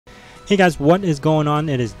Hey guys, what is going on?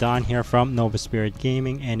 It is Don here from Novaspirit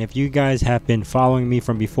Gaming, and if you guys have been following me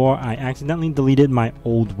from before, I accidentally deleted my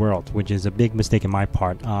old world, which is a big mistake in my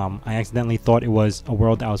part. I accidentally thought it was a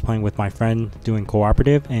world I was playing with my friend doing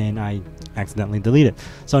cooperative, and I accidentally deleted it.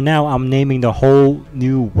 So now I'm naming the whole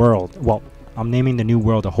new world. Well, I'm naming the new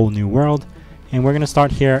world a whole new world, and we're going to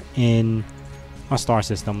start here in a star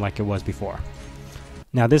system like it was before.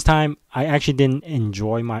 Now this time, I actually didn't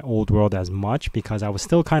enjoy my old world as much because I was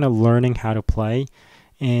still kind of learning how to play,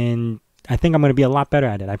 and I think I'm going to be a lot better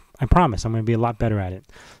at it. I promise I'm going to be a lot better at it.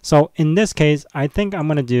 So in this case, I think I'm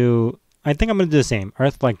going to do the same,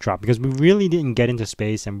 Earth-like drop, because we really didn't get into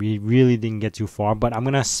space and we really didn't get too far, but I'm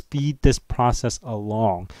going to speed this process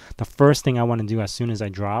along. The first thing I want to do as soon as I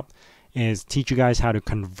drop is teach you guys how to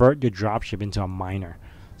convert your dropship into a miner.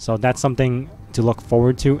 So that's something to look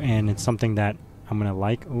forward to, and it's something that I'm gonna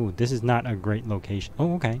like. Oh, this is not a great location.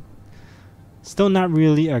 Oh, okay. Still not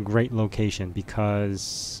really a great location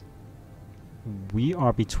because we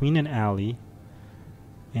are between an alley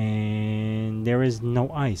and there is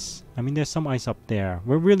no ice. I mean, there's some ice up there.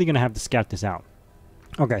 We're really gonna have to scout this out.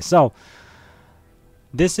 Okay, so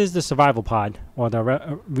this is the survival pod, or the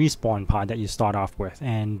respawn pod that you start off with,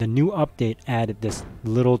 and the new update added this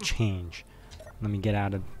little change. Let me get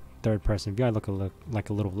out of third person view. I look like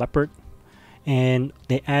a little leopard. And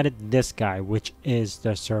they added this guy, which is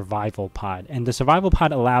the survival pod, and the survival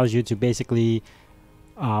pod allows you to basically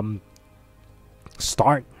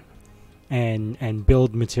start and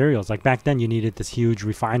build materials. Like back then you needed this huge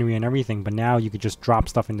refinery and everything, but now you could just drop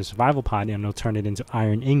stuff in the survival pod and it'll turn it into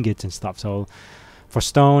iron ingots and stuff. So for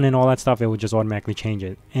stone and all that stuff, it would just automatically change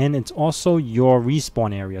it. And it's also your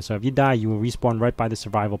respawn area, so if you die, you will respawn right by the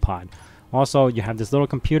survival pod. Also, you have this little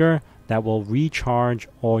computer that will recharge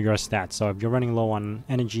all your stats. So if you're running low on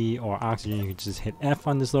energy or oxygen, you can just hit F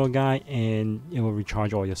on this little guy and it will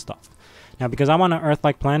recharge all your stuff. Now, because I'm on an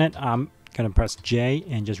Earth-like planet, I'm going to press J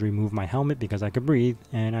and just remove my helmet because I could breathe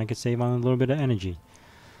and I could save on a little bit of energy.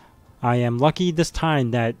 I am lucky this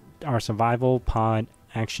time that our survival pod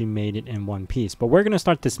actually made it in one piece. But we're going to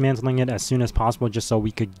start dismantling it as soon as possible just so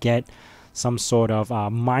we could get some sort of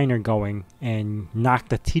miner going and knock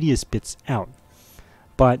the tedious bits out.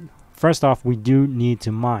 But first off, we do need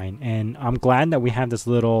to mine, and I'm glad that we have this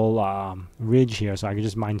little ridge here so I can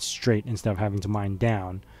just mine straight instead of having to mine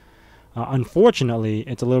down. Unfortunately,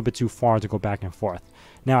 it's a little bit too far to go back and forth.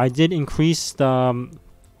 Now, I did increase the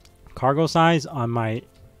cargo size on my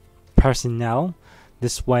personnel.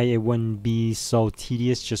 This way it wouldn't be so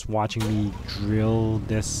tedious just watching me drill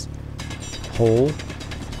this hole.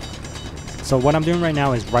 So what I'm doing right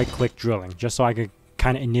now is right-click drilling, just so I could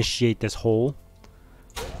kind of initiate this hole,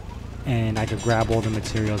 and I could grab all the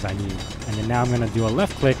materials I need. And then now I'm going to do a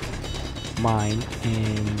left-click mine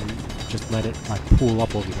and just let it like pool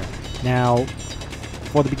up over here. Now,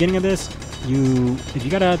 for the beginning of this, if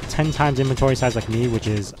you got a 10 times inventory size like me, which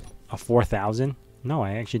is a 4,000, no,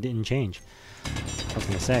 I actually didn't change. I was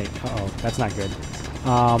going to say, uh-oh, that's not good.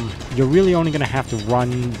 You're really only going to have to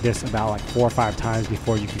run this about like 4 or 5 times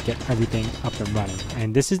before you could get everything up and running.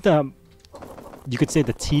 And this is you could say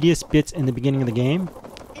the tedious bits in the beginning of the game.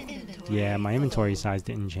 Yeah, my inventory size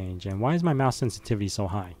didn't change. And why is my mouse sensitivity so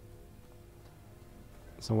high?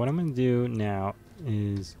 So what I'm going to do now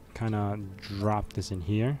is kind of drop this in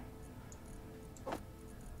here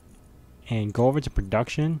and go over to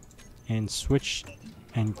production and switch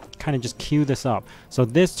and kind of just queue this up. So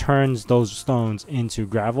this turns those stones into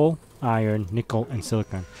gravel, iron, nickel, and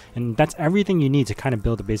silicon. And that's everything you need to kind of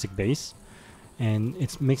build a basic base. And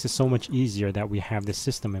it makes it so much easier that we have this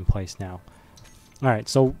system in place now. Alright,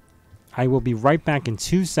 so I will be right back in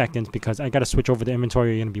 2 seconds because I got to switch over the inventory.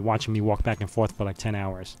 You're going to be watching me walk back and forth for like 10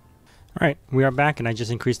 hours. Alright, we are back and I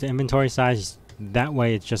just increased the inventory size. That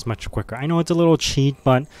way it's just much quicker. I know it's a little cheat,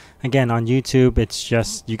 but again, on YouTube, it's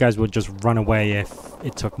just, you guys would just run away if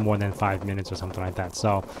it took more than 5 minutes or something like that.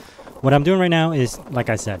 So what I'm doing right now is, like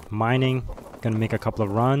I said, mining. Gonna make a couple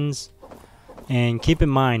of runs. And keep in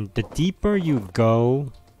mind, the deeper you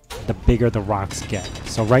go, the bigger the rocks get.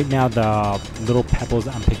 So right now, the little pebbles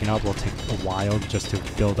that I'm picking up will take a while just to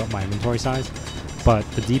build up my inventory size. But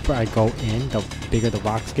the deeper I go in, the bigger the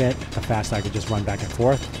rocks get, the faster I can just run back and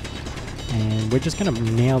forth. And we're just going to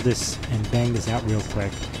nail this and bang this out real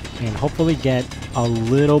quick. And hopefully get a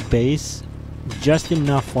little base, just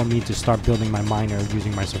enough for me to start building my miner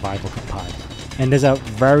using my survival pod. And there's a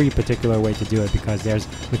very particular way to do it because there's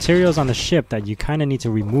materials on the ship that you kind of need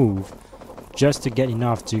to remove just to get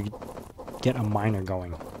enough to get a miner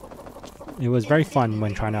going. It was very fun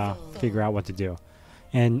when trying to figure out what to do.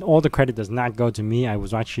 And all the credit does not go to me. I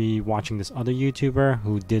was actually watching this other YouTuber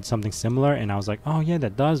who did something similar, and I was like, oh yeah,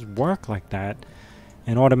 that does work like that.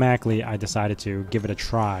 And automatically I decided to give it a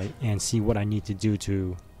try and see what I need to do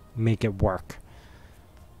to make it work.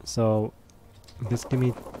 So just give me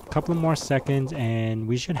a couple more seconds and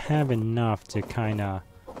we should have enough to kind of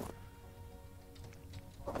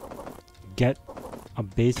get a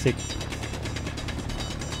basic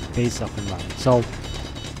base up and running. So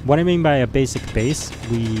what I mean by a basic base,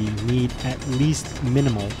 we need at least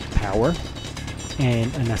minimal power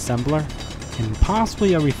and an assembler and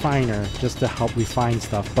possibly a refiner just to help refine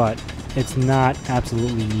stuff, but it's not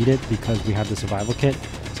absolutely needed because we have the survival kit.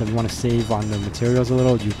 So if you want to save on the materials a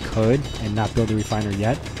little, you could and not build a refiner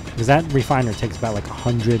yet, because that refiner takes about like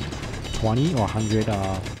 120 or 100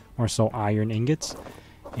 or so iron ingots,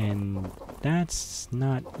 and that's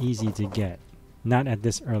not easy to get, not at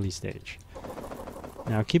this early stage.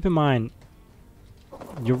 Now keep in mind,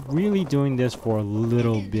 you're really doing this for a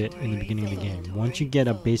little bit in the beginning of the game. Once you get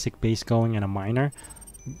a basic base going and a miner,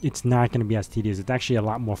 it's not going to be as tedious. It's actually a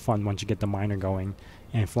lot more fun once you get the miner going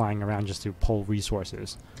and flying around just to pull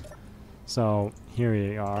resources. So here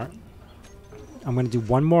we are. I'm going to do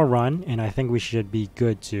one more run and I think we should be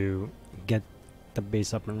good to get the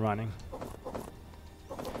base up and running.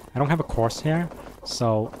 I don't have a crosshair,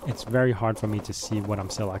 so it's very hard for me to see what I'm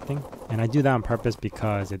selecting, and I do that on purpose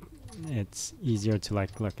because it's easier to,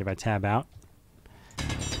 like, look, if I tab out,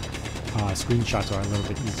 screenshots are a little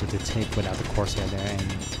bit easier to take without the crosshair there. And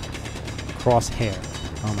crosshair,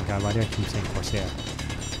 oh my god, why do I keep saying crosshair?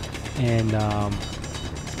 And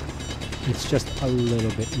it's just a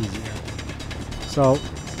little bit easier. So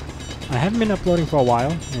I haven't been uploading for a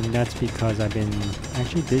while, and that's because I've been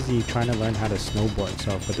actually busy trying to learn how to snowboard.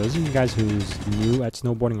 So for those of you guys who's new at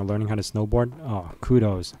snowboarding or learning how to snowboard, oh,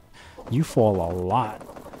 kudos. You fall a lot.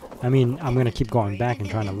 I mean, I'm going to keep going back and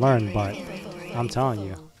trying to learn, but I'm telling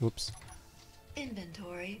you, oops.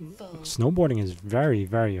 Snowboarding is very,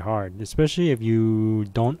 very hard, especially if you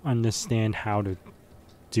don't understand how to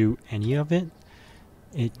do any of it.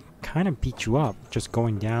 It kind of beats you up just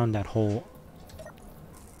going down that whole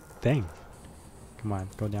thing. Come on,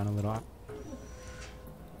 go down a little.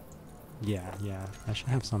 Yeah, I should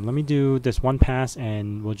have some. Let me do this one pass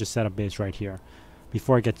and we'll just set up base right here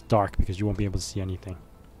before it gets dark, because you won't be able to see anything.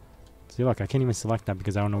 See, look, I can't even select that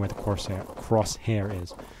because I don't know where the crosshair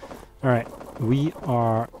is. Alright, we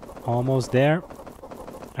are almost there.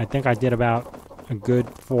 I think I did about a good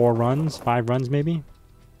 5 runs maybe.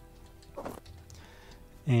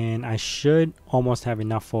 And I should almost have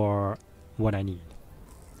enough for what I need.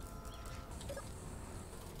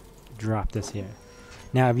 Drop this here.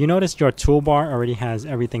 Now, if you notice, your toolbar already has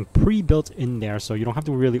everything pre-built in there, so you don't have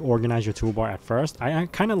to really organize your toolbar at first. I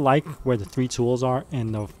kind of like where the 3 tools are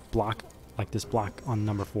in the block, like this block on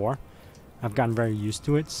number 4. I've gotten very used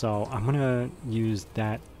to it, so I'm going to use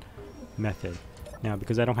that method. Now,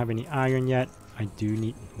 because I don't have any iron yet, I do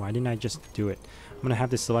need... Why didn't I just do it? I'm going to have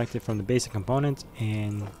this selected from the basic components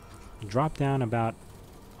and drop down about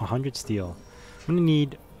 100 steel. I'm going to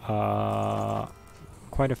need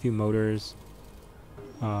quite a few motors,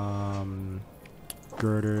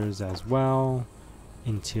 girders as well,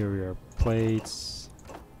 interior plates,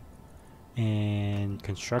 and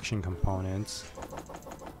construction components.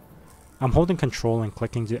 I'm holding control and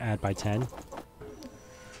clicking to add by 10,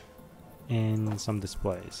 and some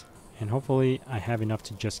displays. And hopefully I have enough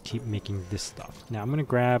to just keep making this stuff. Now I'm going to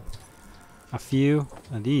grab a few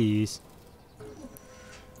of these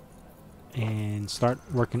and start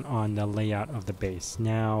working on the layout of the base.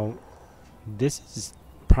 Now this is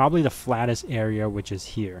probably the flattest area, which is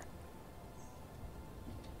here.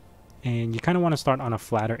 And you kind of want to start on a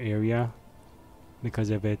flatter area, because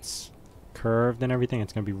if it's curved and everything,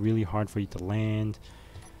 it's going to be really hard for you to land.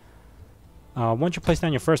 Once you place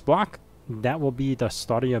down your first block, that will be the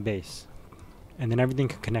start of your base, and then everything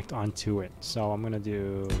can connect onto it. So I'm going to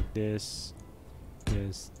do this,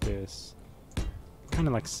 kind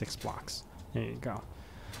of like 6 blocks. There you go.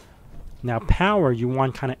 Now power, you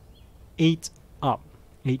want kind of 8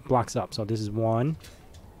 blocks up. So this is 1,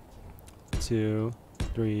 2,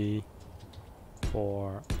 3,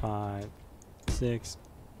 4, 5, 6,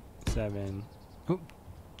 7. Oh,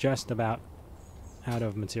 just about out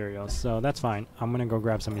of materials, so that's fine. I'm gonna go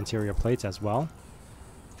grab some interior plates as well,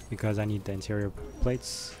 because I need the interior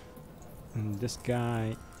plates. And this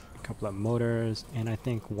guy, a couple of motors, and I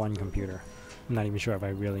think 1 computer. I'm not even sure if I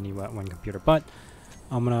really need 1 computer, but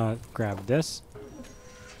I'm gonna grab this.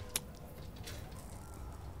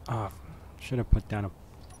 Should have put down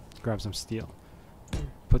grab some steel.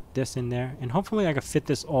 Put this in there, and hopefully I can fit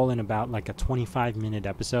this all in about like a 25-minute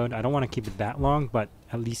episode. I don't want to keep it that long, but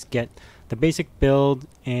at least get the basic build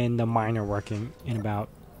and the miner working in about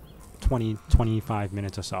 20-25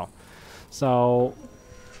 minutes or so. So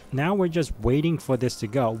now we're just waiting for this to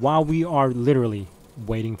go. While we are literally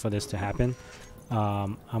waiting for this to happen,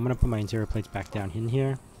 I'm gonna put my interior plates back down in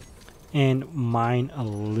here and mine a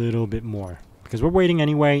little bit more, because we're waiting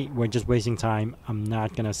anyway. We're just wasting time. I'm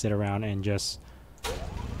not gonna sit around and just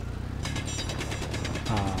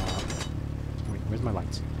wait, where's my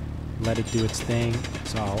lights? Let it do its thing.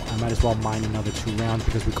 So I might as well mine another 2 rounds,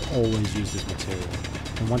 because we can always use this material.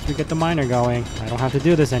 And once we get the miner going, I don't have to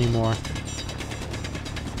do this anymore.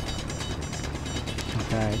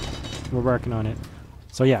 Okay, we're working on it.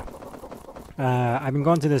 So yeah, I've been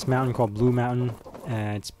going to this mountain called Blue Mountain.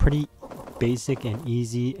 It's pretty basic and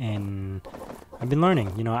easy, and I've been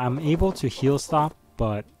learning. You know, I'm able to heal stop,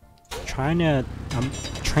 but I'm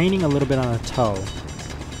training a little bit on the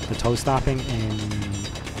toe stopping, and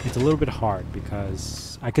it's a little bit hard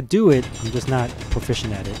because I could do it, I'm just not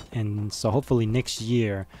proficient at it. And so hopefully next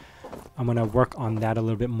year I'm gonna work on that a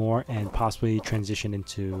little bit more and possibly transition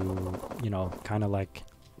into, you know, kind of like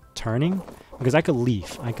turning, because I could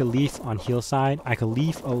leaf on heel side, I could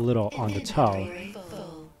leaf a little on the toe,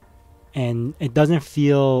 and it doesn't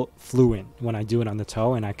feel fluent when I do it on the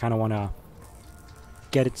toe, and I kind of want to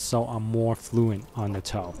get it so I'm more fluent on the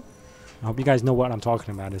toe. I hope you guys know what I'm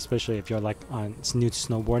talking about, especially if you're like new to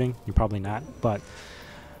snowboarding. You're probably not, but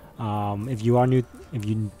if you are new, if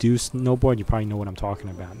you do snowboard, you probably know what I'm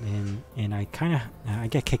talking about. And I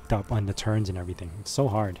get kicked up on the turns and everything. It's so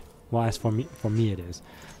hard. Well, as for me it is.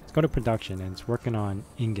 Let's go to production, and it's working on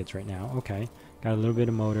ingots right now. Okay, got a little bit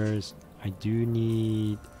of motors. I do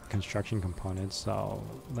need construction components, so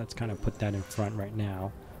let's kind of put that in front right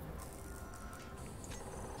now.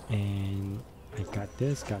 And I got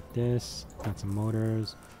this, got some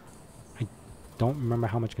motors. I don't remember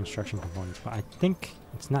how much construction components, but I think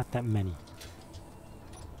it's not that many.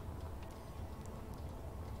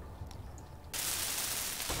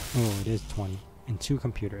 Oh, it is 20. And 2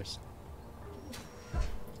 computers.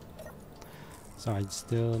 So I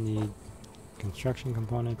still need construction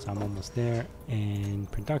components. I'm almost there.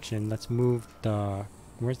 And production, let's move the...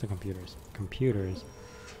 Where's the computers? Computers.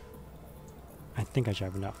 I think I should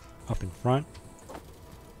have enough. Up in front.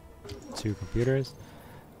 2 computers.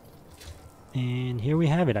 And here we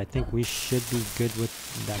have it. I think we should be good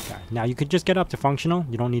with that guy. Now, you could just get up to functional.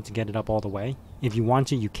 You don't need to get it up all the way. If you want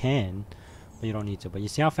to, you can. But you don't need to. But you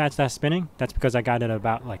see how fast that's spinning? That's because I got it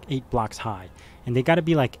about like 8 blocks high. And they got to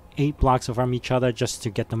be like 8 blocks from each other just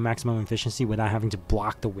to get the maximum efficiency without having to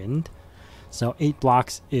block the wind. So 8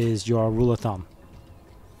 blocks is your rule of thumb.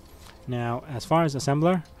 Now, as far as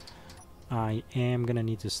assembler, I am going to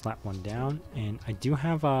need to slap one down. And I do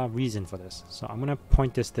have a reason for this. So I'm going to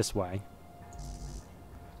point this way.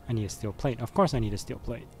 I need a steel plate. Of course I need a steel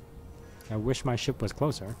plate. I wish my ship was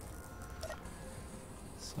closer.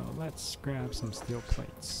 So let's grab some steel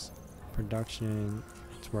plates. Production,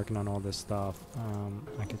 it's working on all this stuff.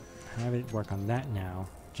 I could have it work on that now,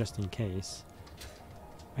 just in case.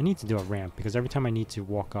 I need to do a ramp because every time I need to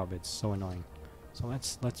walk up, it's so annoying. So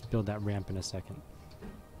let's build that ramp in a second.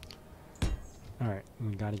 All right,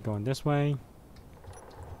 we got it going this way.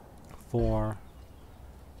 4.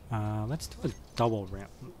 Let's do a double ramp.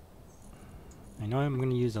 I know I'm going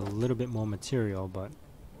to use a little bit more material, but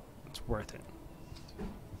it's worth it.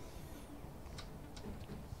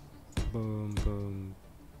 Boom, boom.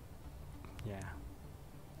 Yeah.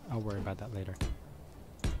 I'll worry about that later.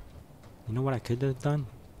 You know what I could have done?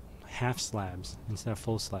 Half slabs instead of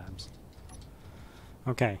full slabs.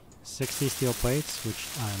 Okay. 60 steel plates, which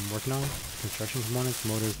I'm working on. Construction components,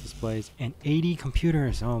 motors, displays, and 80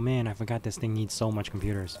 computers. Oh man, I forgot this thing needs so much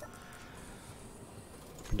computers.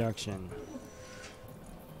 Production.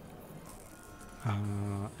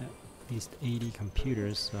 At least 80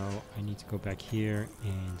 computers, so I need to go back here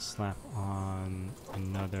and slap on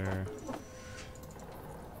another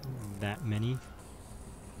that many.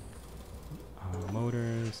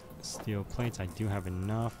 Motors, steel plates, I do have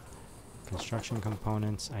enough. Construction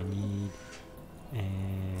components I need,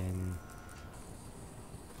 and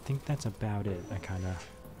I think that's about it.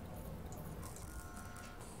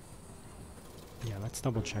 Yeah, let's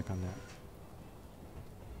double check on that.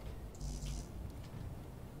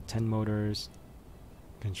 10 motors,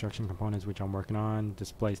 construction components, which I'm working on,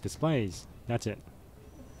 displays, that's it.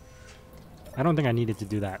 I don't think I needed to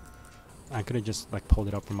do that. I could have just like pulled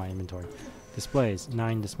it up from my inventory. Displays,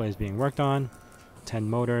 9 displays being worked on, 10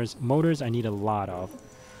 motors. Motors I need a lot of.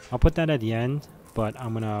 I'll put that at the end, but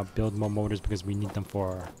I'm gonna build more motors because we need them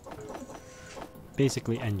for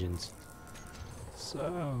basically engines. So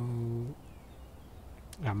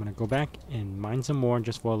I'm gonna go back and mine some more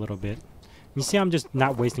just for a little bit. You see, I'm just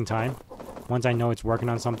not wasting time. Once I know it's working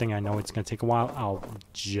on something, I know it's gonna take a while, I'll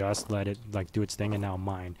just let it like do its thing and now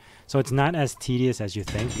mine. So it's not as tedious as you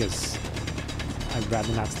think, because I'd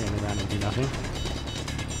rather not stand around and do nothing.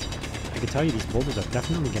 I can tell you these boulders are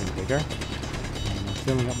definitely getting bigger, and I'm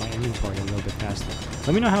filling up my inventory a little bit faster.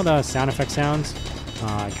 Let me know how the sound effect sounds.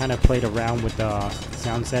 I kind of played around with the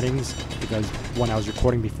sound settings because when I was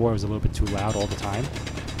recording before it was a little bit too loud all the time.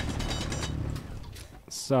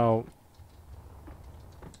 So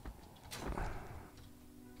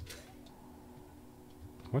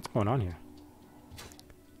what's going on here?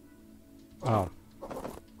 Oh,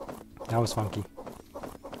 that was funky.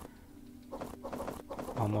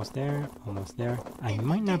 Almost there, almost there. I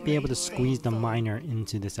might not be able to squeeze the miner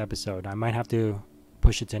into this episode. I might have to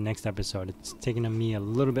push it to the next episode. It's taking me a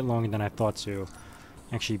little bit longer than I thought to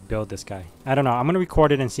actually build this guy. I don't know. I'm going to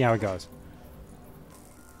record it and see how it goes.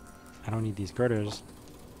 I don't need these girders.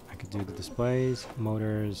 I could do the displays,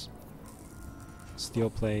 motors, steel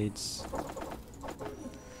plates.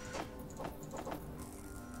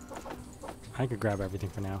 I could grab everything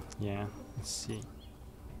for now. Yeah, let's see.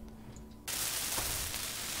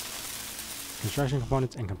 Construction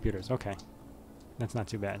components and computers. Okay, that's not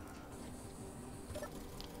too bad.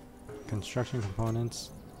 Construction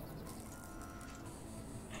components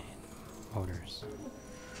and motors.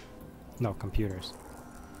 No, computers.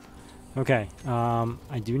 Okay,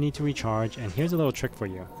 I do need to recharge, and here's a little trick for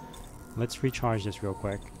you. Let's recharge this real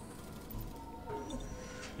quick.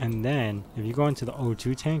 And then, if you go into the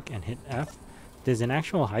O2 tank and hit F, there's an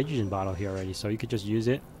actual hydrogen bottle here already, so you could just use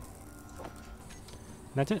it.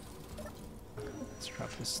 That's it. Let's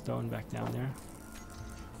drop this stone back down there.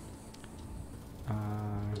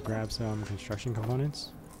 Grab some construction components.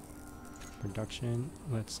 Production.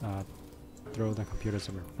 Let's throw the computers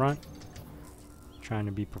up in front. Trying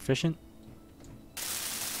to be proficient.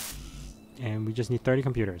 And we just need 30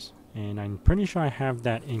 computers. And I'm pretty sure I have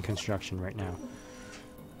that in construction right now.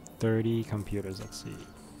 30 computers, let's see.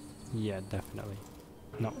 Yeah, definitely.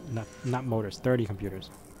 No, not motors, 30 computers.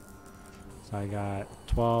 So I got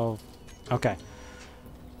 12. Okay.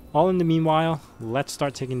 All in the meanwhile, let's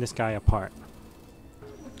start taking this guy apart.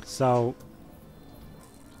 So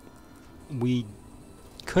we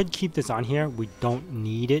could keep this on here. We don't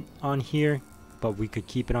need it on here, but we could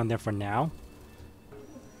keep it on there for now.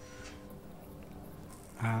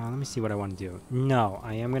 Let me see what I want to do. No,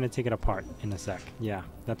 I am going to take it apart in a sec. Yeah,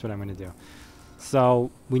 that's what I'm going to do.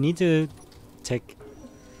 So we need to take...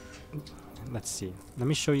 Let's see. Let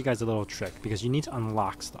me show you guys a little trick, because you need to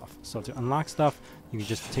unlock stuff. So to unlock stuff, you can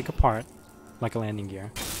just take apart like a landing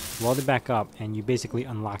gear, load it back up, and you basically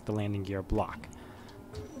unlock the landing gear block.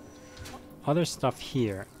 Other stuff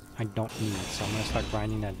here I don't need, so I'm going to start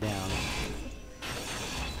grinding that down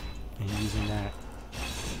and using that.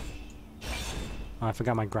 Oh, I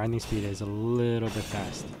forgot my grinding speed is a little bit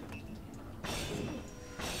fast.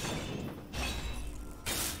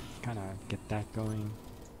 Kind of get that going.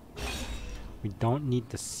 We don't need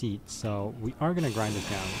the seat, so we are going to grind it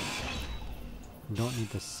down. We don't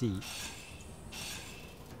need the seat.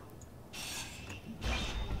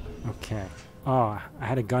 Okay. Oh, I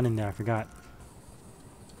had a gun in there. I forgot.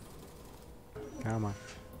 Come on.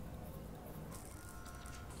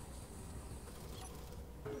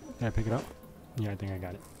 Did I pick it up? Yeah, I think I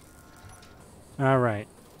got it. Alright.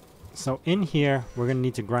 So in here, we're going to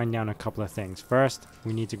need to grind down a couple of things. First,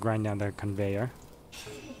 we need to grind down the conveyor.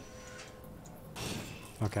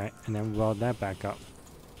 Okay, and then weld that back up.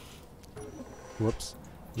 Whoops.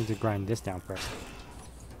 Need to grind this down first.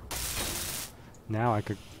 Now I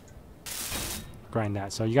could grind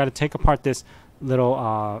that. So you got to take apart this little,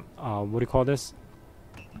 what do you call this?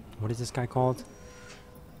 What is this guy called?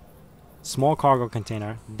 Small cargo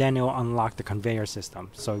container. Then it will unlock the conveyor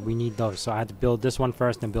system. So we need those. So I had to build this one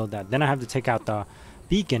first and build that. Then I have to take out the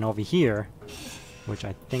beacon over here, which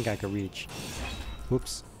I think I could reach.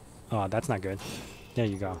 Whoops. Oh, that's not good. There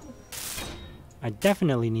you go. I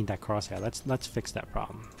definitely need that crosshair. Let's fix that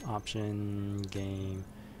problem. Option, game.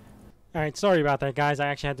 Alright, sorry about that, guys. I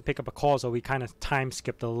actually had to pick up a call, so we kind of time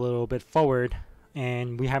skipped a little bit forward,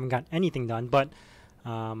 and we haven't got anything done, but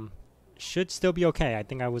should still be okay. I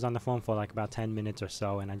think I was on the phone for like about 10 minutes or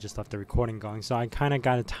so, and I just left the recording going, so I kind of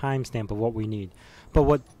got a timestamp of what we need. But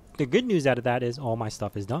what the good news out of that is all my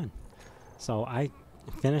stuff is done. So I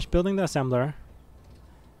finished building the assembler,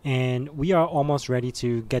 and we are almost ready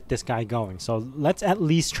to get this guy going. So let's at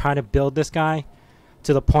least try to build this guy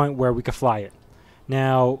to the point where we can fly it.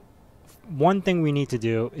 Now, one thing we need to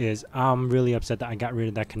do is, I'm really upset that I got rid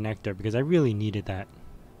of that connector because I really needed that.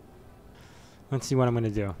 Let's see what I'm going to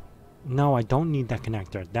do. No, I don't need that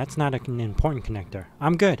connector. That's not an important connector.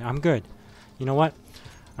 I'm good. I'm good. You know what?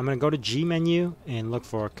 I'm going to go to G menu and look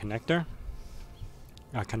for a connector.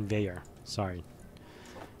 A conveyor. Sorry.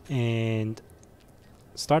 And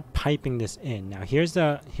start piping this in. Now here's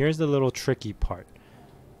the little tricky part.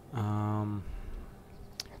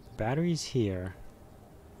 Battery's here.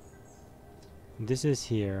 This is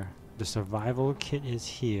here. The survival kit is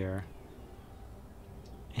here.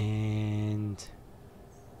 And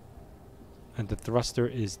the thruster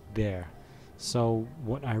is there. So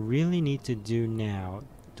what I really need to do now,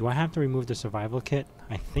 do I have to remove the survival kit?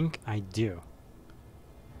 I think I do.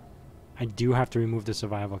 I do have to remove the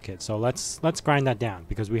survival kit. So let's grind that down,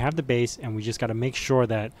 because we have the base and we just got to make sure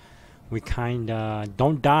that we kind of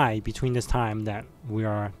don't die between this time that we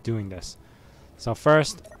are doing this. So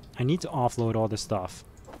first, I need to offload all this stuff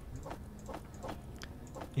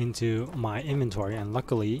into my inventory, and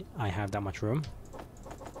luckily I have that much room.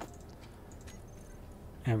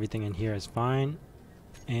 Everything in here is fine,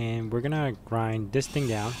 and we're gonna grind this thing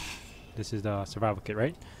down. This is the survival kit,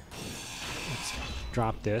 right? Let's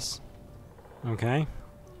drop this. Okay,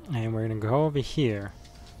 and we're gonna go over here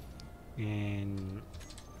and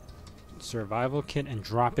survival kit and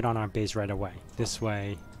drop it on our base right away. This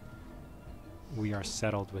way we are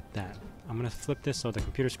settled with that. I'm gonna flip this so the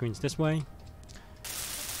computer screen's this way,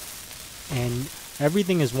 and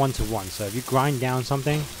everything is 1-to-1. So if you grind down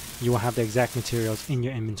something, you will have the exact materials in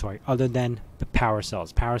your inventory, other than the power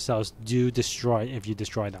cells. Power cells do destroy if you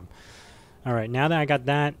destroy them. Alright, now that I got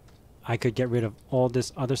that, I could get rid of all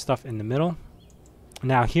this other stuff in the middle.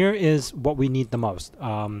 Now here is what we need the most.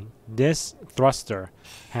 This thruster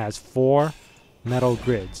has 4 metal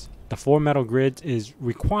grids. The 4 metal grids is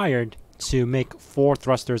required to make 4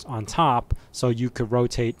 thrusters on top, so you could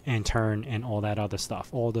rotate and turn and all that other stuff,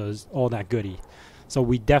 all that goodie. So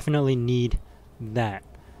we definitely need that.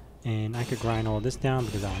 And I could grind all this down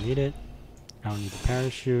because I don't need it. I don't need the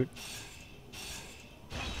parachute.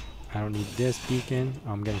 I don't need this beacon.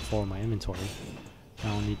 I'm getting full in my inventory. I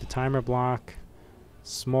don't need the timer block.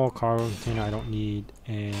 Small cargo container I don't need.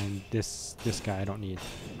 And this guy I don't need.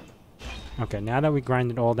 Okay, now that we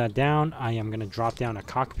grinded all that down, I am going to drop down a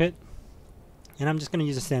cockpit. And I'm just going to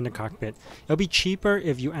use a standard cockpit. It'll be cheaper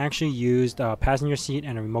if you actually used a passenger seat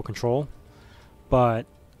and a remote control. But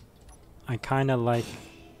I kind of like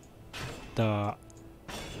the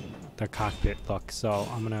cockpit look, so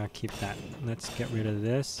I'm gonna keep that. Let's get rid of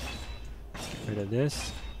this. Let's get rid of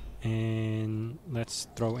this, and let's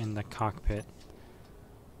throw in the cockpit.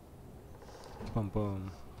 Boom,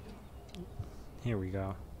 boom. Here we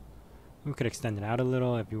go. We could extend it out a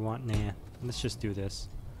little if you want. Nah, let's just do this.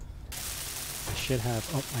 I should have.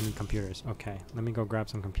 Oh, I need computers. Okay, let me go grab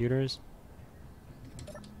some computers.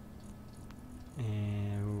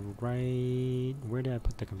 And right, where did I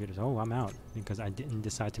put the computers? Oh, I'm out because I didn't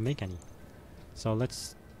decide to make any. So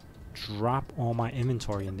let's drop all my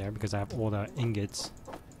inventory in there because I have all the ingots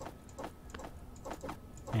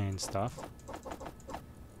and stuff.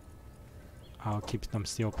 I'll keep some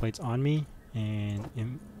steel plates on me and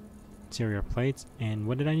interior plates. And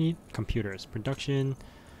what did I need? Computers, production,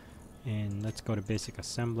 and let's go to basic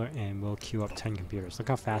assembler and we'll queue up 10 computers. Look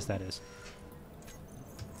how fast that is.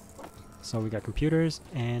 So we got computers,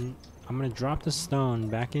 and I'm going to drop the stone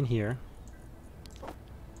back in here.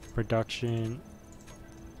 Production,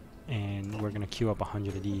 and we're going to queue up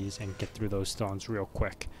 100 of these and get through those stones real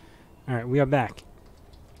quick. Alright, we are back.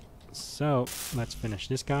 So, let's finish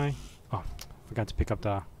this guy. Oh, forgot to pick up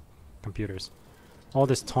the computers. All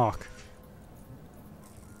this talk.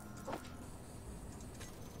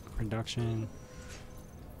 Production.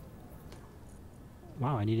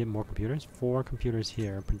 Wow, I needed more computers. 4 computers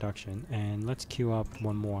here, production. And let's queue up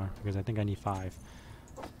one more, because I think I need 5.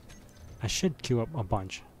 I should queue up a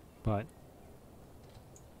bunch, but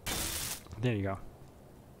there you go.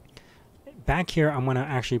 Back here, I'm going to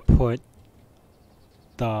actually put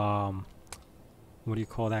the, what do you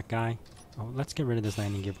call that guy? Oh, let's get rid of this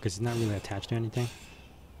landing gear, because it's not really attached to anything.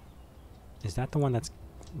 Is that the one that's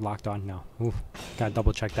locked on? No. Ooh, gotta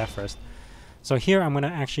double check that first. So here I'm going to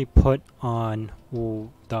actually put on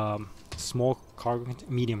the small cargo,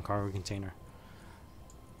 medium cargo container.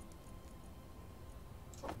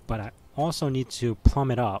 But I also need to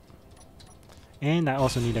plumb it up. And I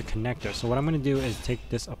also need a connector. So what I'm going to do is take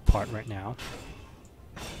this apart right now.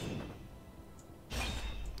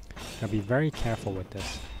 Gotta be very careful with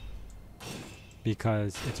this,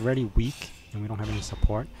 because it's already weak and we don't have any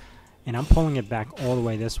support. And I'm pulling it back all the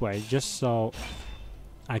way this way just so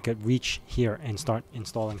I could reach here and start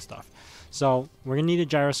installing stuff. So we're going to need a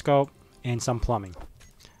gyroscope and some plumbing.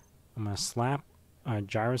 I'm going to slap a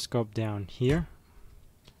gyroscope down here.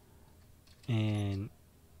 and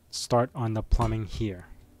start on the plumbing here.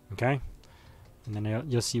 Okay? And then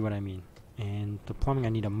you'll see what I mean. And the plumbing, I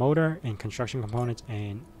need a motor and construction components,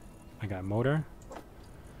 and I got motor,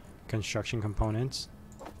 construction components,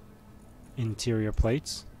 interior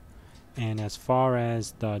plates. And as far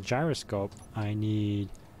as the gyroscope, I need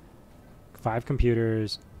 5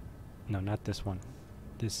 computers. No, not this one.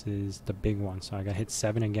 This is the big one, so I got hit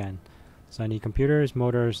 7 again. So I need computers,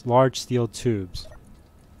 motors, large steel tubes.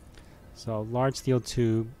 So large steel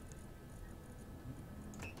tube,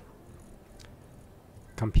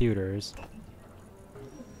 computers,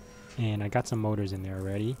 and I got some motors in there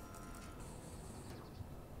already.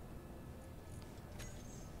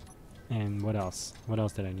 And what else? What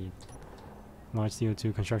else did I need? Large steel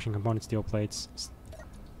tube, construction components, steel plates.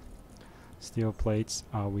 Steel plates,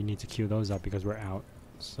 we need to queue those up because we're out.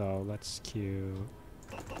 So let's queue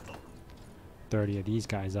 30 of these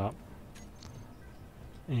guys up.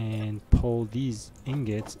 And pull these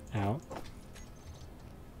ingots out.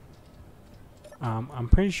 I'm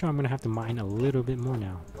pretty sure I'm going to have to mine a little bit more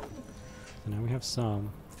now. So now we have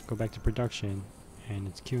some. Go back to production. And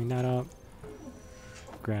it's queuing that up.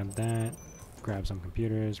 Grab that. Grab some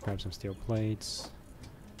computers. Grab some steel plates.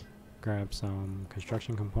 Grab some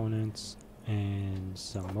construction components. And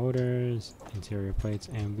some motors. Interior plates.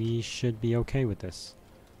 And we should be okay with this.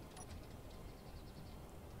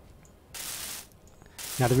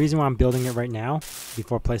 Now the reason why I'm building it right now,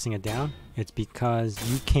 before placing it down, it's because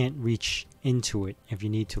you can't reach into it if you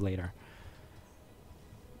need to later.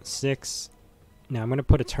 6. Now I'm going to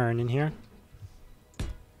put a turn in here.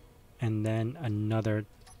 And then another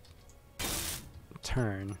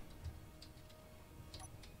turn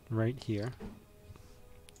right here.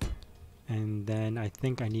 And then I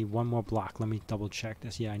think I need one more block. Let me double check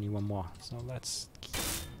this. Yeah, I need one more. So let's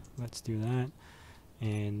do that.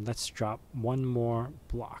 And let's drop one more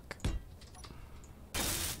block.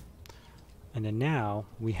 And then now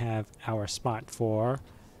we have our spot for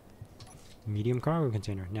medium cargo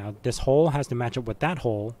container. Now this hole has to match up with that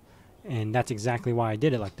hole, and that's exactly why I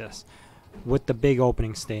did it like this, with the big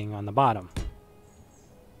opening staying on the bottom.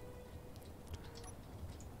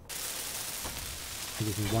 I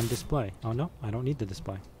just need one display. Oh no, I don't need the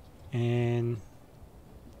display. And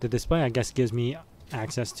the display, I guess, gives me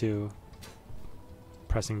access to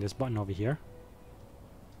pressing this button over here.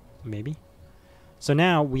 Maybe. So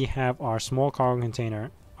now we have our small cargo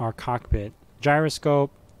container, our cockpit,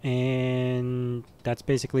 gyroscope, and that's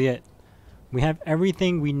basically it. We have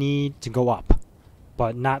everything we need to go up,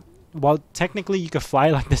 but not, well, technically you could fly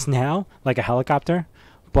like this now, like a helicopter,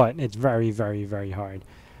 but it's very, very, very hard.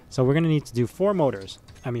 So we're going to need to do 4 motors.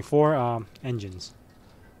 I mean 4 engines,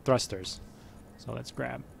 thrusters. So let's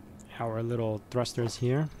grab our little thrusters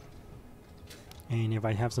here. And if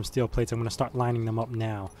I have some steel plates, I'm going to start lining them up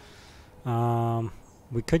now.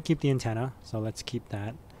 We could keep the antenna, so let's keep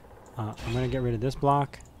that. I'm going to get rid of this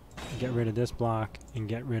block, get rid of this block, and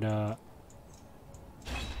get rid of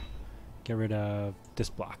this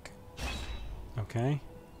block. Okay.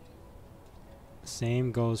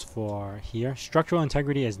 Same goes for here. Structural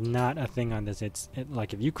integrity is not a thing on this. It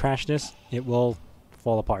like if you crash this, it will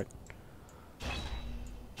fall apart.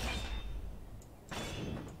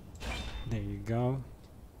 There you go.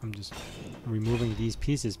 I'm just removing these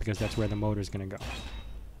pieces because that's where the motor is going to go.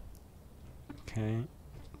 Okay.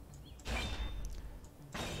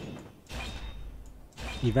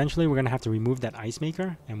 Eventually we're going to have to remove that ice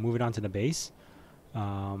maker and move it onto the base.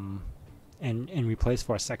 And replace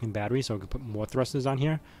for a second battery so we can put more thrusters on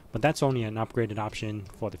here. But that's only an upgraded option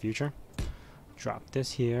for the future. Drop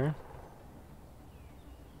this here.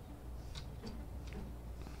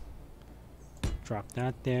 Drop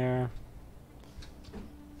that there.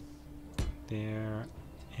 There.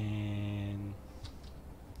 And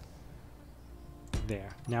there.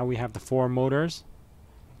 Now we have the 4 motors.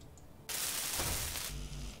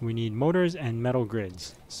 We need motors and metal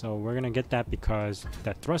grids. So we're going to get that because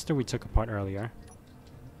that thruster we took apart earlier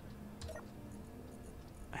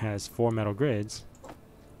has 4 metal grids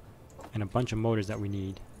and a bunch of motors that we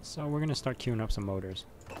need. So we're going to start queuing up some motors.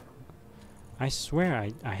 I swear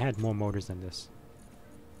I had more motors than this.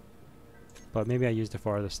 But maybe I used it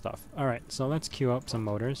for other stuff. Alright, so let's queue up some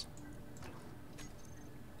motors.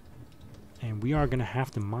 And we are going to have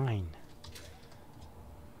to mine.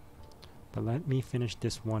 But let me finish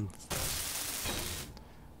this one first.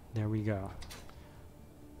 There we go.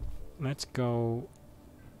 Let's go.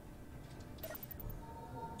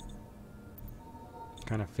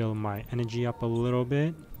 Kind of fill my energy up a little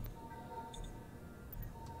bit.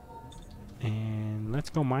 And let's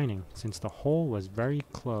go mining. Since the hole was very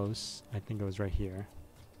close, I think it was right here.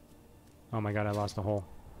 Oh my god, I lost the hole.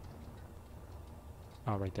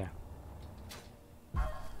 Oh, right there.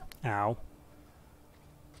 Ow.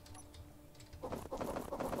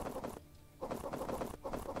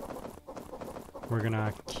 We're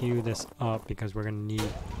gonna queue this up because we're gonna need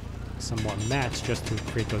some more mats just to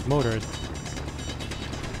create those motors.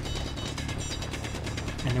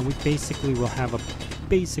 And then we basically will have a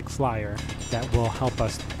basic flyer that will help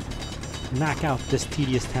us knock out this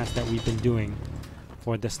tedious task that we've been doing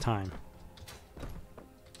for this time.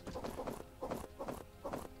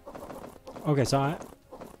 Okay, so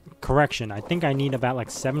correction, I think I need about like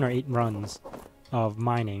 7 or 8 runs of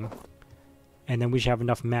mining, and then we should have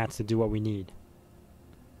enough mats to do what we need.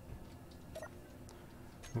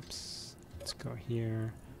 Oops, let's go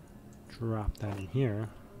here, drop that in here.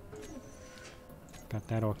 Got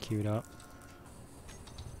that all queued up.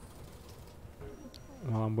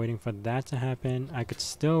 While I'm waiting for that to happen, I could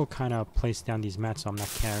still kind of place down these mats so I'm not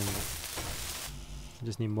carrying it. I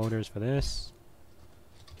just need motors for this.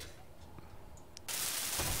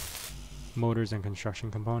 Motors and construction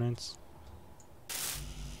components.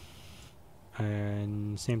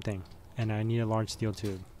 And same thing. And I need a large steel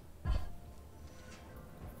tube.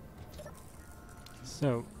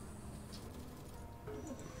 So,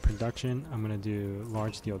 production, I'm going to do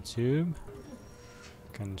large steel tube.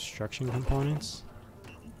 Construction components.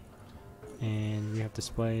 And we have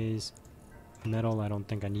displays. Metal, I don't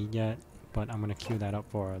think I need yet, but I'm going to queue that up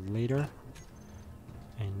for later.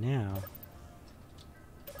 And now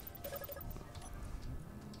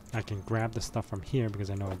I can grab the stuff from here because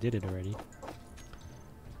I know I did it already.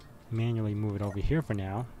 Manually move it over here for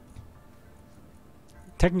now.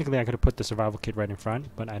 Technically I could have put the survival kit right in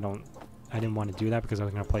front, but I didn't want to do that because I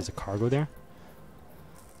was going to place a cargo there.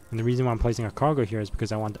 And the reason why I'm placing a cargo here is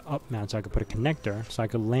because I want the up mount so I could put a connector so I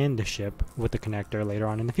could land the ship with the connector later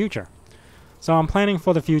on in the future. So I'm planning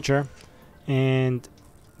for the future, and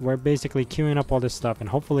we're basically queuing up all this stuff, and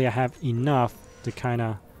hopefully I have enough to kind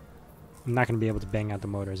of... I'm not going to be able to bang out the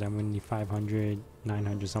motors. I'm going to need 500,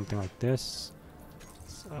 900, something like this.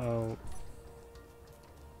 So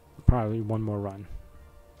probably one more run.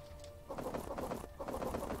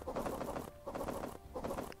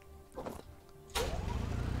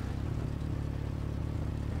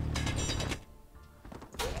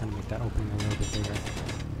 Trying to make that opening a little bit bigger.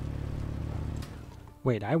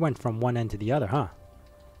 Wait, I went from one end to the other, huh?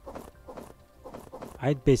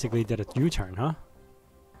 I basically did a U-turn, huh?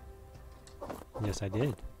 Yes, I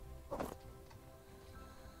did.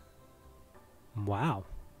 Wow.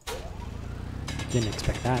 Didn't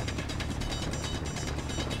expect that.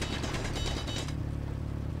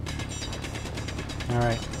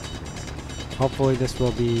 Alright. Hopefully this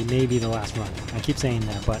will be maybe the last run. I keep saying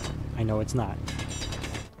that, but I know it's not.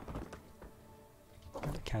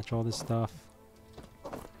 Gotta catch all this stuff.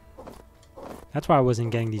 That's why I wasn't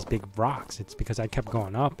getting these big rocks. It's because I kept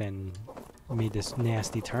going up and made this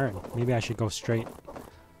nasty turn. Maybe I should go straight.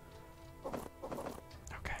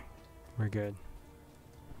 Okay, we're good.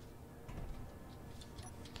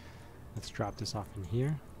 Let's drop this off in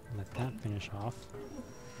here. Let that finish off.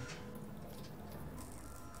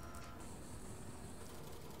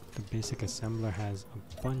 The basic assembler has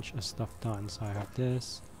a bunch of stuff done. So I have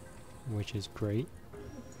this, which is great.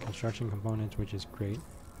 Construction components, which is great.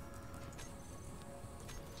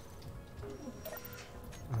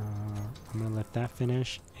 I'm going to let that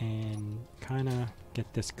finish and kind of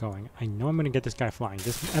get this going. I know I'm going to get this guy flying.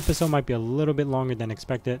 This episode might be a little bit longer than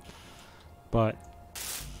expected, but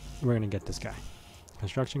we're going to get this guy.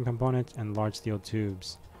 Construction components and large steel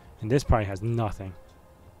tubes. And this probably has nothing.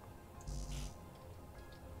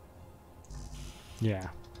 Yeah.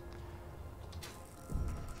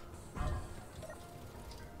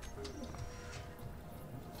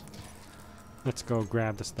 Let's go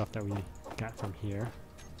grab the stuff that we got from here.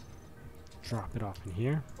 Drop it off in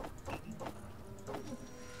here.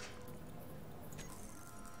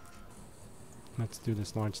 Let's do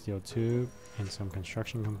this large steel tube and some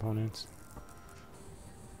construction components.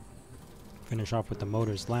 Finish off with the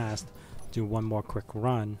motors last. Do one more quick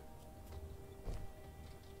run.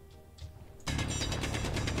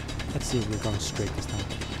 Let's see if we're going straight this time.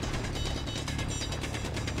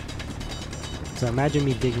 So imagine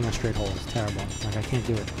me digging a straight hole. It's terrible. Like, I can't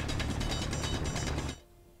do it.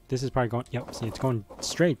 This is probably going... Yep, see, it's going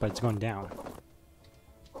straight, but it's going down.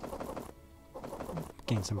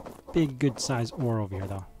 Getting some big, good size ore over here,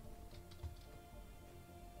 though.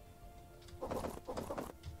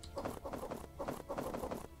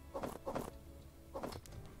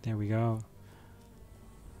 There we go.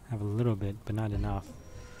 Have a little bit, but not enough.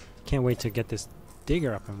 Can't wait to get this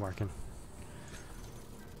digger up and working.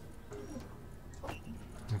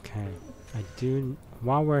 Okay. I do...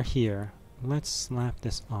 While we're here, let's slap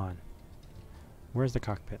this on. Where's the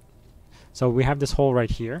cockpit? So we have this hole right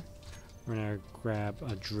here. We're gonna grab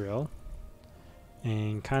a drill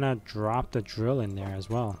and kind of drop the drill in there as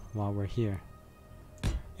well while we're here.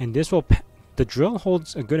 And this will, the drill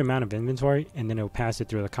holds a good amount of inventory, and then it'll pass it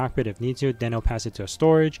through the cockpit if needs to. Then it'll pass it to a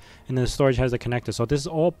storage, and then the storage has a connector. So this is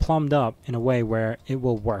all plumbed up in a way where it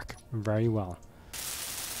will work very well.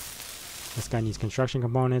 This guy needs construction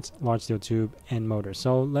components, large steel tube, and motor.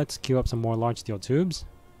 So let's queue up some more large steel tubes,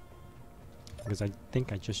 because I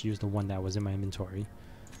think I just used the one that was in my inventory.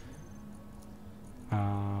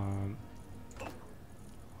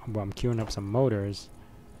 Well, I'm queuing up some motors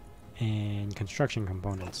and construction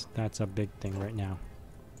components. That's a big thing right now.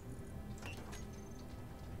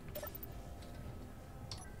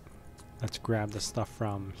 Let's grab the stuff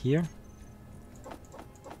from here.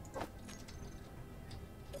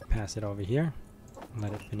 Pass it over here.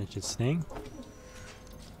 Let it finish its thing.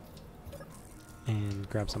 And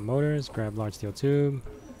grab some motors, grab large steel tube,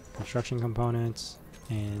 construction components,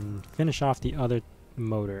 and finish off the other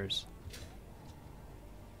motors.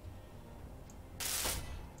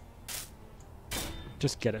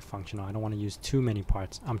 Just get it functional. I don't want to use too many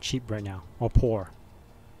parts. I'm cheap right now. Or poor.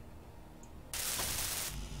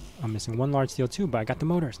 I'm missing one large steel tube, but I got the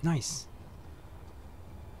motors. Nice.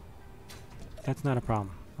 That's not a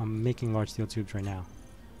problem. I'm making large steel tubes right now.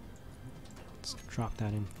 Let's drop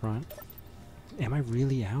that in front. Am I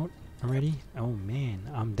really out already? Oh man,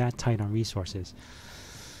 I'm that tight on resources.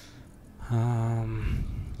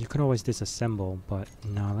 You could always disassemble, but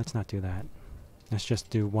no, let's not do that. Let's just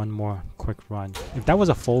do one more quick run. If that was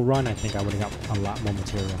a full run, I think I would have got a lot more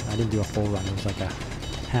material. I didn't do a full run. It was like a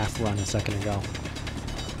half run a second ago.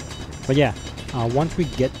 But yeah, once we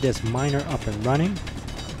get this miner up and running,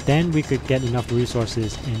 then we could get enough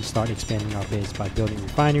resources and start expanding our base by building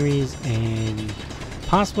refineries. And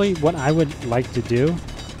possibly what I would like to do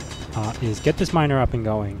is get this miner up and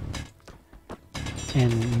going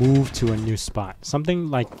and move to a new spot. Something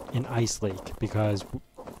like an ice lake, because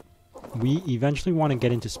we eventually want to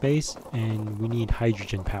get into space and we need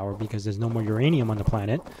hydrogen power because there's no more uranium on the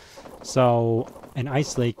planet. So an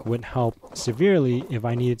ice lake would help severely if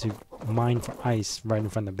I needed to mine for ice right in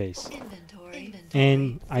front of the base. Inventory.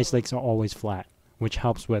 And ice lakes are always flat, which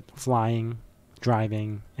helps with flying,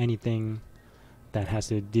 driving, anything that has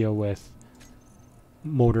to deal with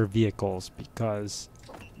motor vehicles, because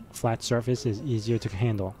flat surface is easier to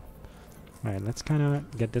handle. Alright, let's kind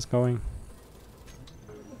of get this going.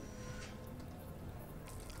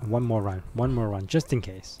 One more run, just in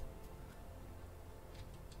case.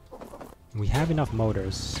 We have enough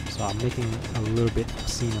motors, so I'm making a little bit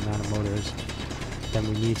obscene amount of motors than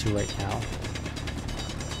we need to right now.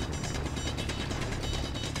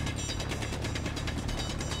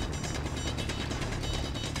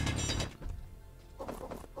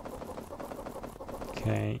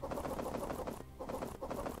 Okay.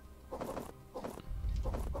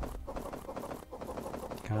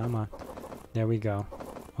 Come on. There we go.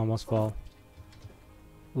 Almost full.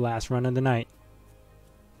 Last run of the night.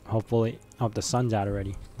 Hopefully. Oh, the sun's out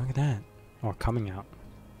already. Look at that. Or coming out.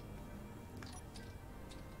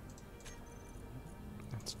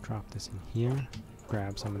 Let's drop this in here.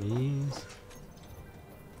 Grab some of these.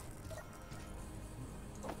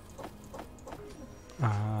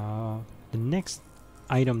 The next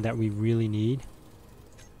item that we really need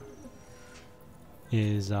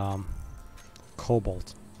is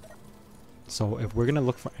cobalt. So if we're gonna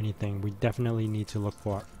look for anything, we definitely need to look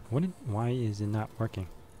for why is it not working?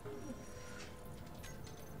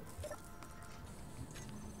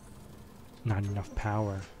 Not enough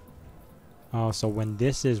power. Oh, so when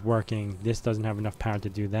this is working, this doesn't have enough power to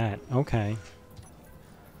do that. Okay.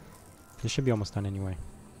 This should be almost done anyway.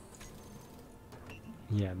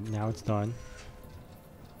 Yeah, now it's done.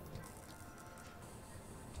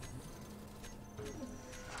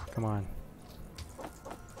 Oh, come on.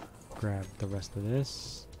 Grab the rest of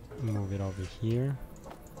this, move it over here,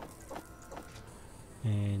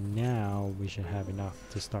 and now we should have enough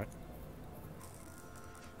to start.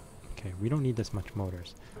 Okay, we don't need this much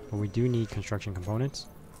motors, but we do need construction components.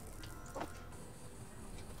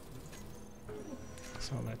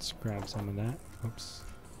 So let's grab some of that. Oops,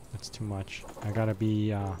 that's too much. I gotta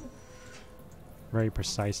be very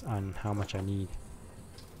precise on how much I need.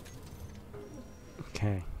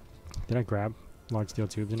 Okay, did I grab large steel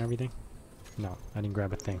tubes and everything? No, I didn't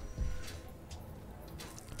grab a thing.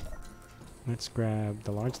 Let's grab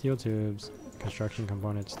the large steel tubes, construction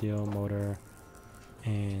component, steel, motor,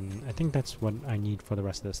 and I think that's what I need for the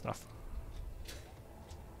rest of this stuff.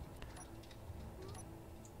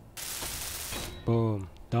 Boom,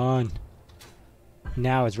 done.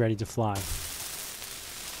 Now it's ready to fly.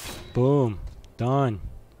 Boom. Done.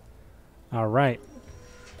 Alright.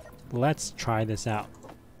 Let's try this out.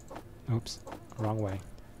 Oops. Wrong way.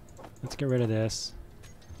 Let's get rid of this.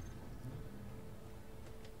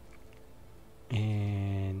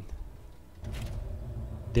 And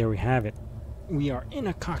there we have it. We are in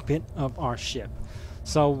a cockpit of our ship.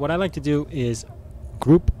 So what I like to do is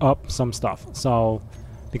group up some stuff. So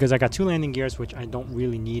because I got 2 landing gears, which I don't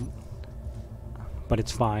really need, but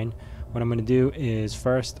it's fine. What I'm going to do is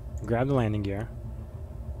first grab the landing gear.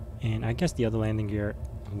 And I guess the other landing gear,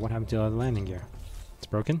 what happened to the other landing gear? It's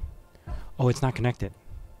broken? Oh, it's not connected.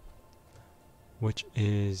 Which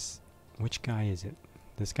guy is it?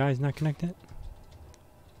 This guy is not connected?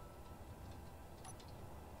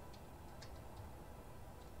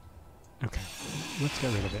 Okay, let's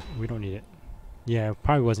get rid of it. We don't need it. Yeah, it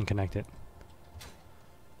probably wasn't connected.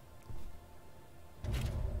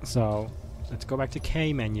 So, let's go back to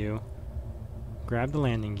K menu. Grab the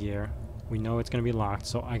landing gear. We know it's going to be locked,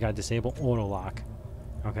 so I got to disable auto lock.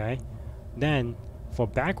 Okay? Then, for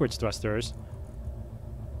backwards thrusters,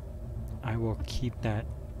 I will keep that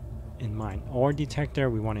in mind. Ore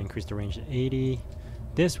detector, we want to increase the range to 80.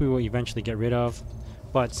 This we will eventually get rid of.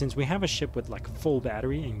 But since we have a ship with like full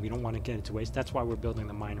battery and we don't want to get it to waste, that's why we're building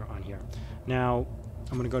the miner on here. Now,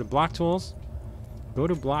 I'm going to go to block tools. Go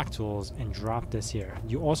to block tools and drop this here.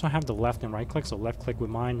 You also have the left and right click. So left click with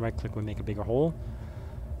mine, right click would make a bigger hole.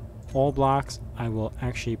 All blocks, I will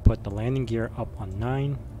actually put the landing gear up on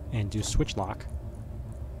 9 and do switch lock.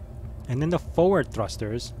 And then the forward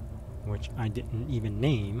thrusters, which I didn't even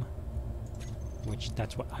name, which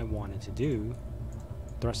that's what I wanted to do.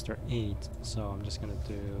 Thruster 8, so I'm just gonna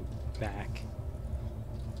do back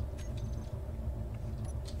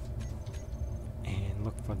and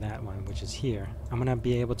look for that one, which is here. I'm gonna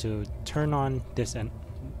be able to turn on this and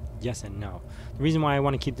yes and no. The reason why I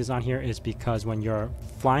want to keep this on here is because when you're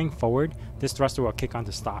flying forward, this thruster will kick on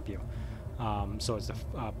to stop you. So it's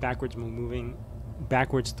a moving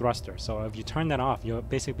backwards thruster. So if you turn that off, you'll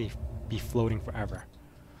basically be floating forever.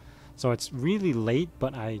 So it's really late,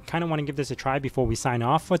 but I kind of want to give this a try before we sign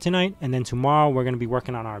off for tonight. And then tomorrow we're going to be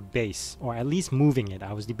working on our base, or at least moving it.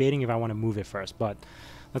 I was debating if I want to move it first, but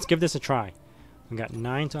let's give this a try. We got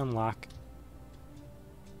 9 to unlock.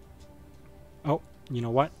 Oh, you know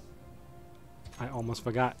what? I almost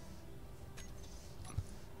forgot.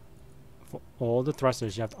 For all the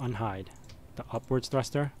thrusters, you have to unhide. The upwards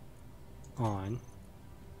thruster, on.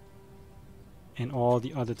 And all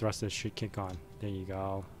the other thrusters should kick on. There you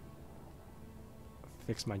go.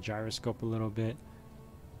 Fix my gyroscope a little bit.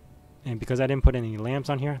 And because I didn't put any lamps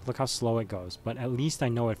on here, look how slow it goes. But at least I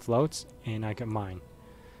know it floats, and I can mine.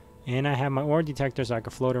 And I have my ore detector so I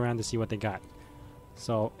can float around to see what they got.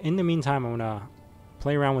 So in the meantime, I'm gonna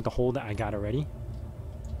play around with the hole that I got already.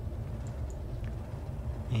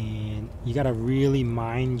 And you gotta really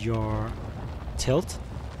mind your tilt.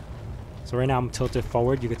 So right now I'm tilted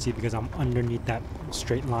forward, you can see, because I'm underneath that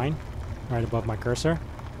straight line right above my cursor.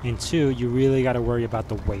 And 2, you really got to worry about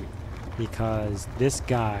the weight, because this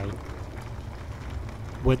guy,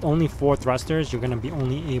 with only 4 thrusters, you're going to be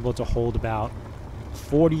only able to hold about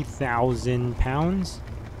 40,000 pounds,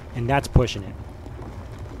 and that's pushing it.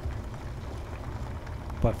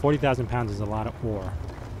 But 40,000 pounds is a lot of ore,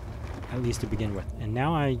 at least to begin with. And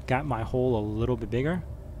now I got my hole a little bit bigger.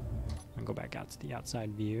 I'll go back out to the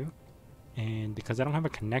outside view. And because I don't have a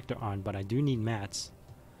connector on, but I do need mats,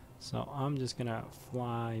 so I'm just gonna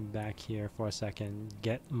fly back here for a second,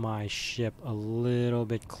 get my ship a little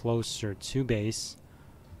bit closer to base,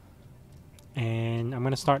 and I'm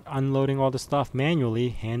gonna start unloading all the stuff manually,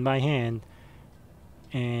 hand by hand,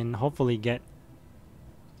 and hopefully get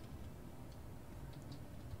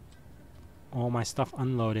all my stuff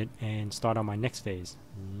unloaded and start on my next phase.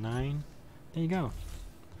 9, there you go.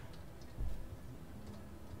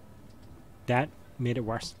 That made it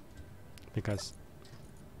worse, because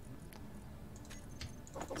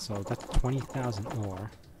so that's 20,000 ore.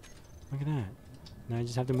 Look at that. Now I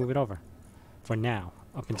just have to move it over for now,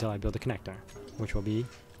 up until I build a connector, which will be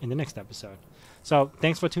in the next episode. So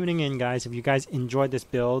thanks for tuning in, guys. If you guys enjoyed this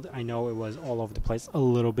build, I know it was all over the place a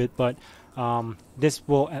little bit, but this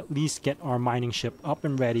will at least get our mining ship up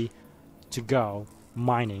and ready to go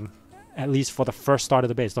mining, at least for the first start of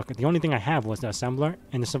the base. Look, the only thing I have was the assembler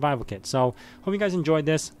and the survival kit. So hope you guys enjoyed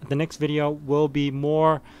this. The next video will be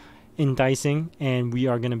more indicing, and we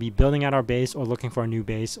are going to be building out our base, or looking for a new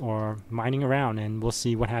base, or mining around, and we'll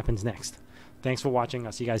see what happens next. Thanks for watching.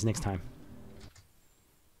 I'll see you guys next time.